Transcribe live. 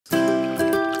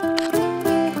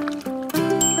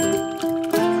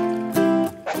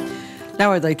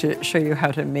Now I'd like to show you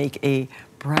how to make a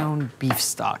brown beef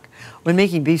stock. When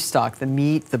making beef stock, the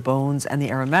meat, the bones, and the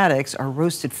aromatics are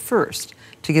roasted first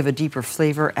to give a deeper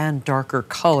flavor and darker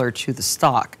color to the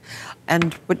stock.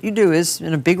 And what you do is,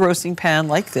 in a big roasting pan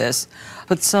like this,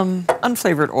 put some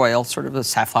unflavored oil, sort of a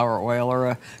safflower oil or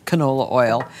a canola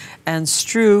oil, and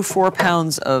strew 4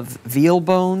 pounds of veal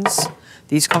bones.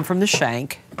 These come from the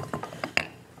shank,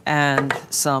 and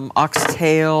some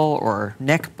oxtail or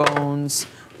neck bones.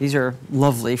 These are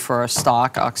lovely for a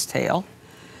stock, oxtail.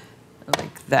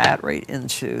 Like that, right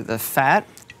into the fat.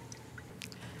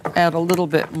 Add a little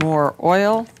bit more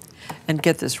oil and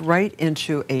get this right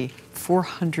into a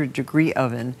 400-degree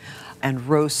oven and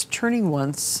roast, turning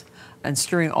once and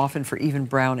stirring often for even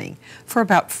browning for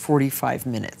about 45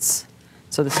 minutes.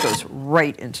 So this goes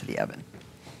right into the oven.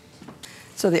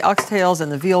 So the oxtails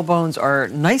and the veal bones are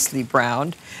nicely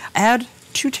browned. Add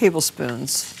 2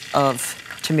 tablespoons of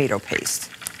tomato paste.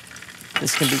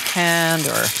 This can be canned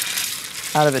or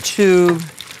out of a tube,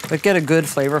 but get a good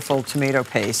flavorful tomato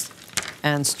paste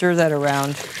and stir that around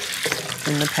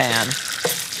in the pan.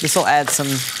 This will add some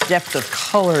depth of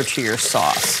color to your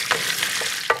sauce.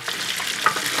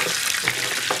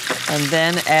 And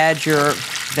then add your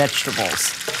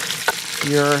vegetables.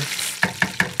 Your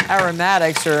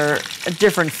aromatics are a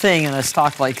different thing in a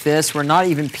stock like this. We're not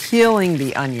even peeling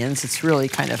the onions. It's really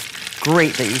kind of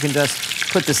great that you can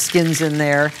just put the skins in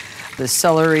there. The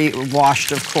celery,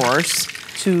 washed of course,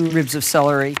 2 ribs of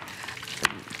celery,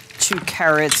 2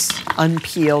 carrots,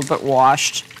 unpeeled but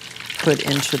washed, put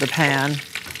into the pan,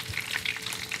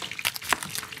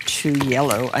 2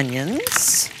 yellow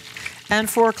onions, and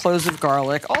 4 cloves of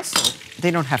garlic. Also,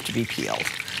 they don't have to be peeled,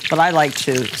 but I like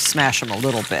to smash them a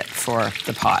little bit for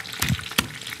the pot.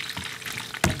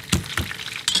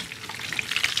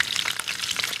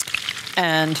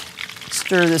 And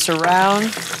stir this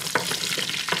around.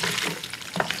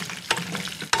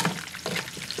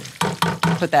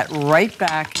 Put that right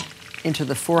back into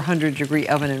the 400-degree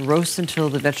oven and roast until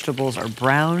the vegetables are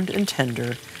browned and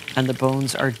tender and the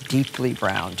bones are deeply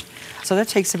browned. So that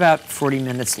takes about 40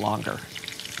 minutes longer.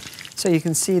 So you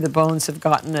can see the bones have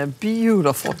gotten a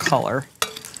beautiful color,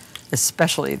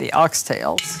 especially the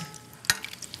oxtails.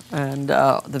 And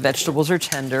the vegetables are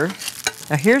tender.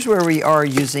 Now here's where we are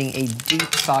using a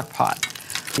deep stock pot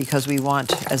because we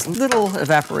want as little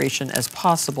evaporation as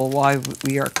possible while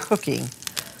we are cooking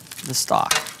the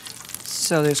stock.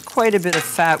 So there's quite a bit of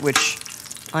fat which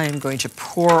I am going to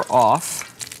pour off.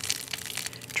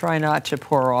 Try not to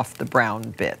pour off the brown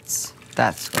bits.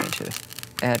 That's going to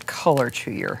add color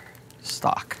to your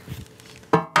stock.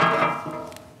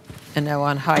 And now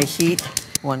on high heat,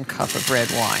 1 cup of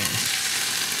red wine.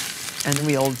 And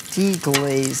we'll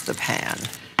deglaze the pan.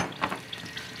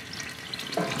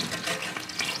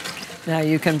 Now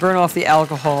you can burn off the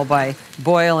alcohol by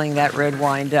boiling that red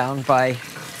wine down by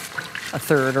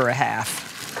 1/3 or 1/2.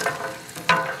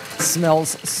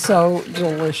 Smells so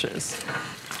delicious.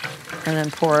 And then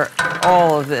pour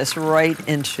all of this right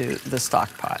into the stock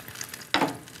pot.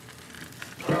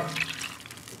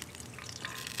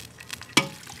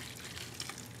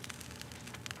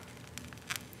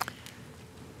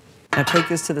 Now take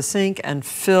this to the sink and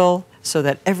fill so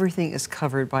that everything is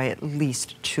covered by at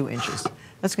least 2 inches.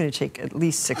 That's going to take at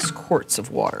least 6 quarts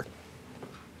of water.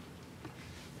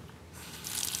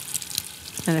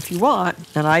 And if you want,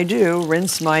 and I do,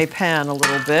 rinse my pan a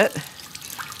little bit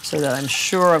so that I'm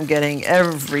sure I'm getting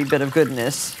every bit of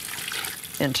goodness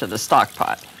into the stock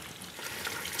pot.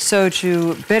 So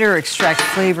to better extract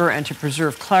flavor and to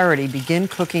preserve clarity, begin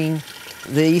cooking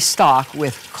the stock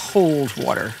with cold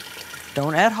water.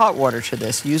 Don't add hot water to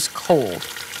this, use cold.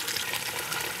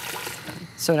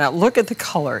 So now look at the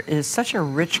color. It is such a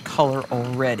rich color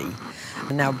already.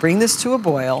 And now bring this to a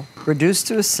boil, reduce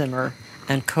to a simmer,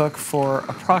 and cook for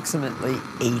approximately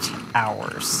 8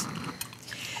 hours.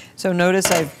 So notice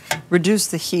I've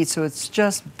reduced the heat so it's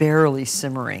just barely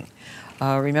simmering.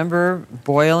 Remember,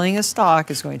 boiling a stock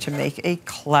is going to make a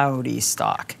cloudy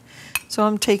stock. So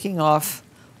I'm taking off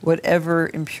whatever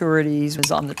impurities is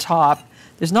on the top.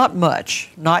 There's not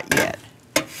much, not yet.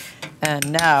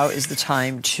 And now is the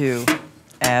time to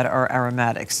add our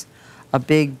aromatics. A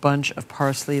big bunch of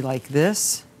parsley like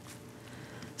this,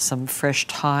 some fresh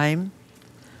thyme,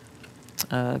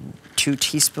 2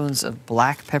 teaspoons of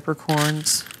black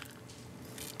peppercorns,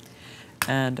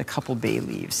 and a couple bay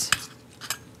leaves.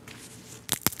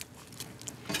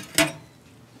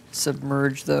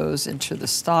 Submerge those into the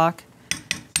stock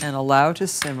and allow to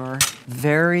simmer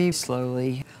very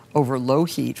slowly over low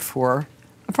heat for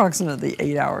approximately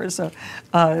 8 hours. So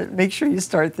make sure you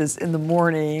start this in the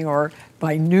morning or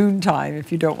by noontime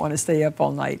if you don't want to stay up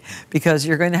all night, because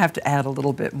you're going to have to add a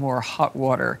little bit more hot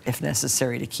water if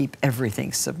necessary to keep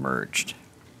everything submerged.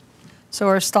 So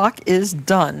our stock is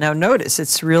done. Now notice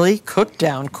it's really cooked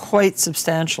down quite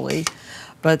substantially,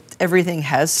 but everything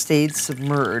has stayed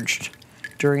submerged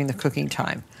during the cooking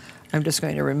time. I'm just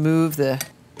going to remove the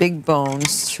big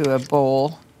bones to a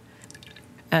bowl,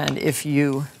 and if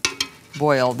you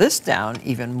boil this down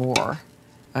even more,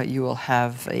 you will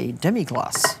have a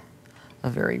demi-glace, a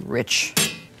very rich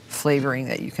flavoring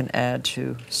that you can add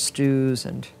to stews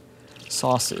and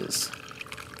sauces.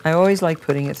 I always like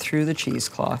putting it through the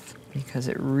cheesecloth because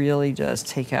it really does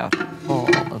take out all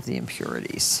of the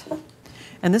impurities.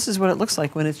 And this is what it looks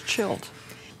like when it's chilled.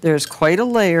 There's quite a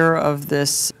layer of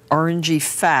this orangey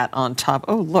fat on top.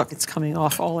 Oh, look, it's coming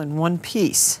off all in one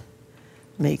piece.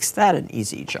 Makes that an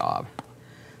easy job.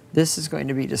 This is going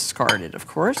to be discarded, of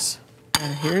course.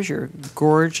 And here's your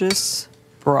gorgeous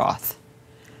broth.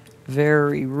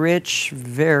 Very rich,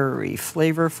 very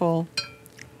flavorful.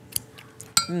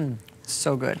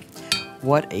 So good.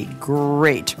 What a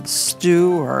great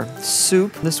stew or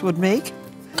soup this would make.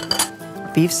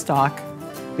 Beef stock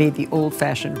made the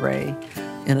old-fashioned way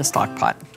in a stock pot.